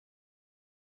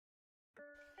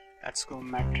Let's go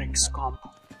matrix comp.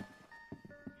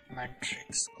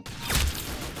 Matrix.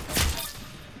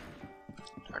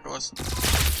 That was.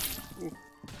 Ooh.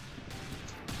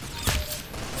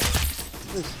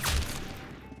 Oof.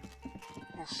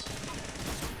 Oof.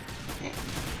 Okay.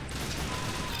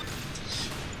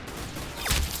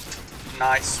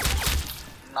 Nice.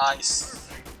 Nice.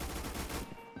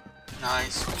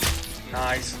 Nice.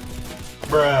 Nice.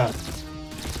 Bruh.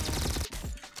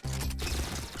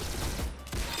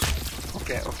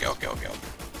 Okay.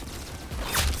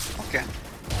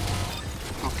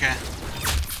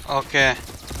 Okay.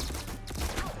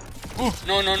 Ooh,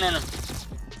 no.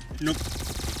 Nope.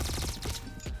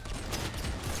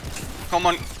 Come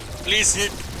on, please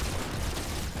hit.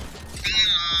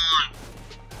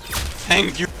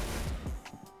 Thank you.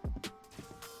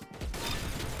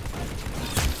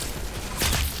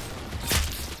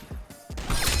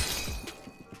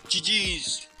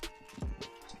 GG's.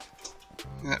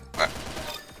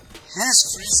 He's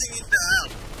freezing it down.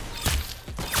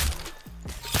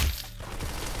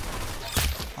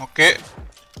 Okay.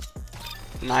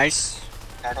 Nice.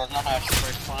 That was not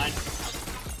actually fine.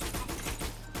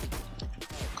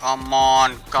 Come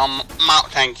on, come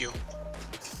out. Thank you.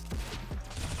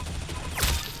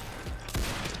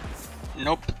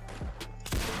 Nope.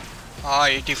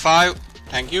 85.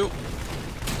 Thank you.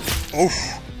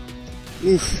 Oof.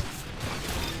 Oof.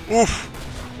 Oof.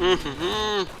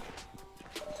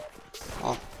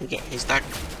 Oh, okay. Is that?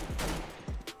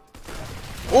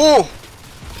 Oh.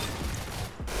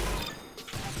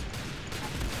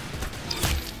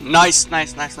 Nice.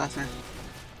 Wait.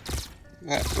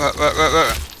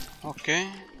 Okay.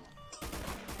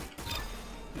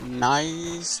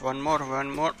 Nice. One more. Okay.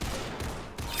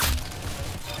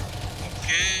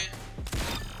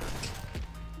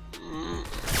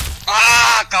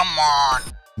 Ah, come on.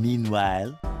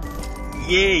 Meanwhile.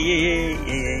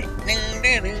 Yeah.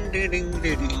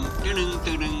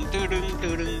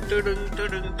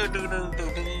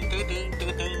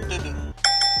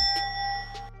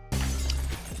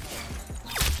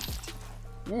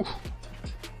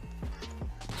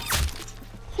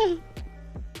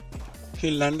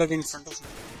 He landed in front of me.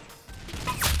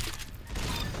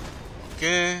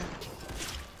 Okay.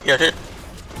 Get it.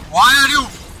 Why are you?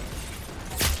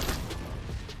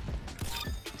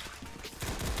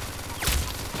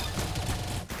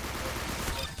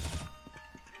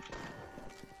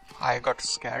 I got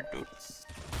scared, dude.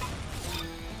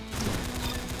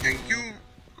 Thank you.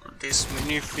 This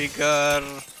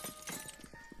minifigure.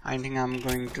 I think I'm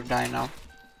going to die now.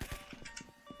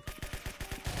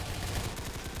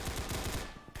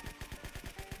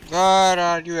 Where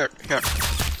are you at? Here.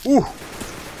 Ooh.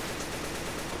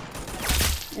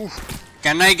 Ooh.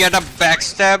 Can I get a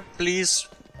backstab, please?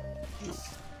 No.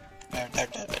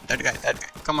 That guy.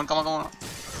 Come on.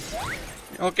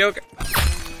 Okay.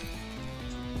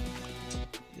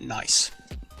 Nice.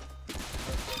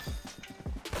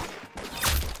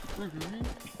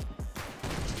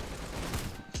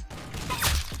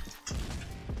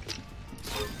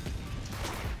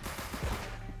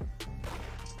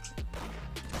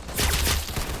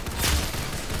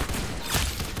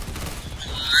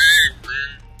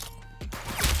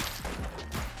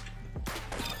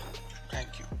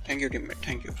 Thank you, teammate.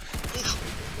 Thank you.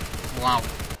 Wow.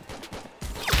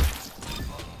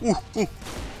 Ooh.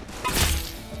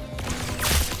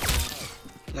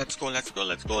 Let's go.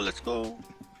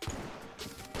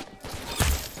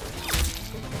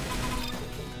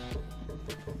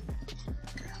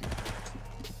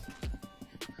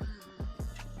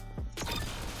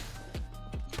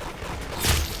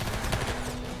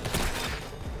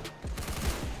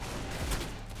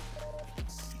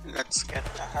 Let's get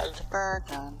the health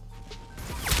back and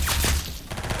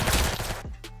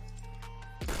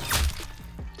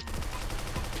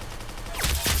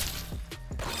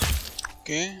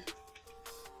okay.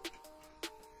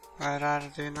 Where are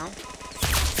they now?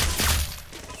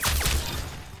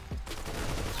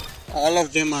 All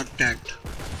of them are dead.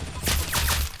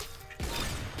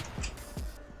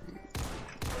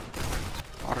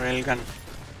 Or railgun.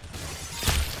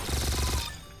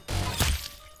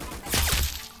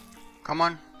 Come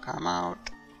on, come out.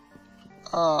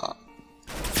 How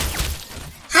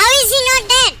is he not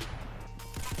dead?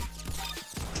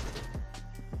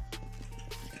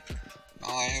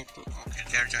 Oh, I have to. Okay,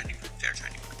 they're joining.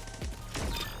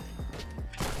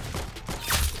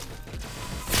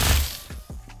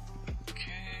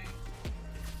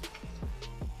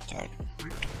 Okay.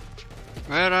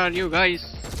 Where are you guys?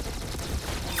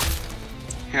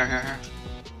 Here.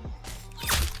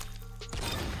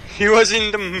 He was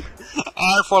in the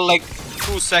air for like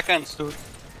 2 seconds, dude.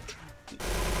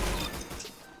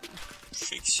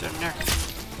 Fix your net.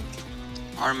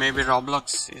 Or maybe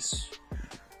Roblox is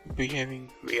behaving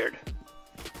weird.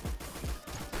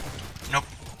 Nope.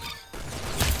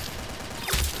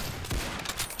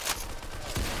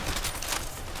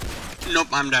 Nope,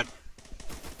 I'm dead.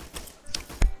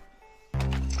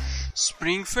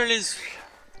 Springfield is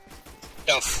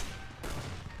tough,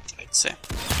 I'd say.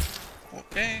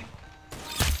 Okay.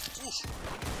 Oof.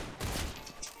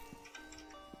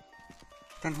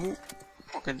 Then who?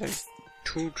 Okay, there's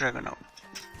 2 dragon out.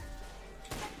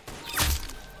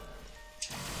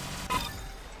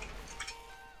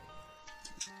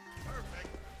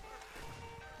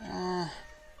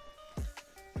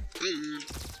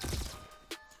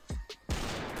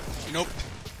 Nope.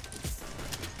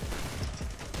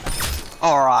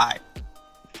 Alright.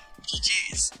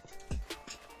 GG's.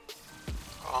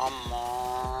 Come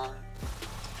on.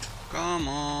 Come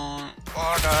on.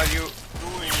 What are you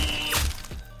doing?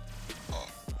 Oh.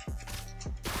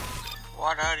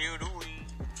 What are you doing?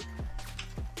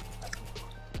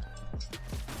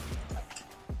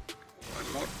 One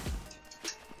more.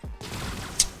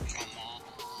 Come on.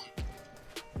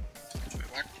 Wait,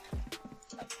 what?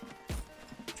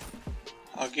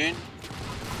 Again?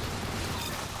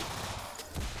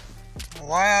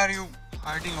 Why are you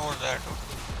hiding over there?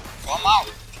 Come out!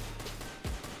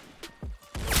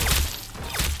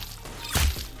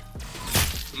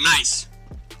 Nice!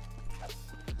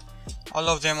 All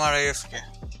of them are AFK.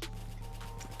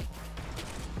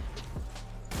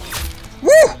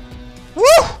 Woo!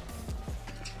 Woo!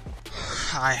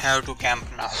 I have to camp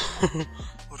now.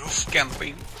 Roof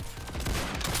camping.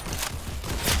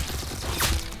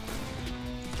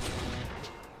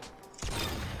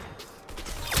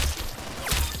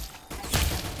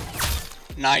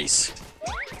 Nice.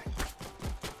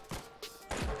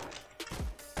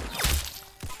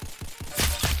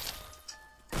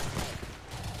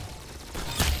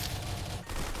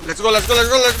 Let's go, let's go, let's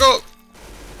go, let's go.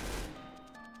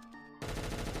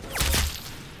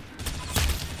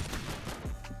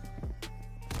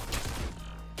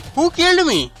 Who killed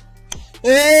me?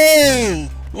 Oh!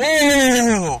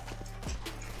 Oh!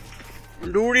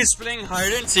 Dude is playing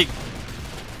hide and seek.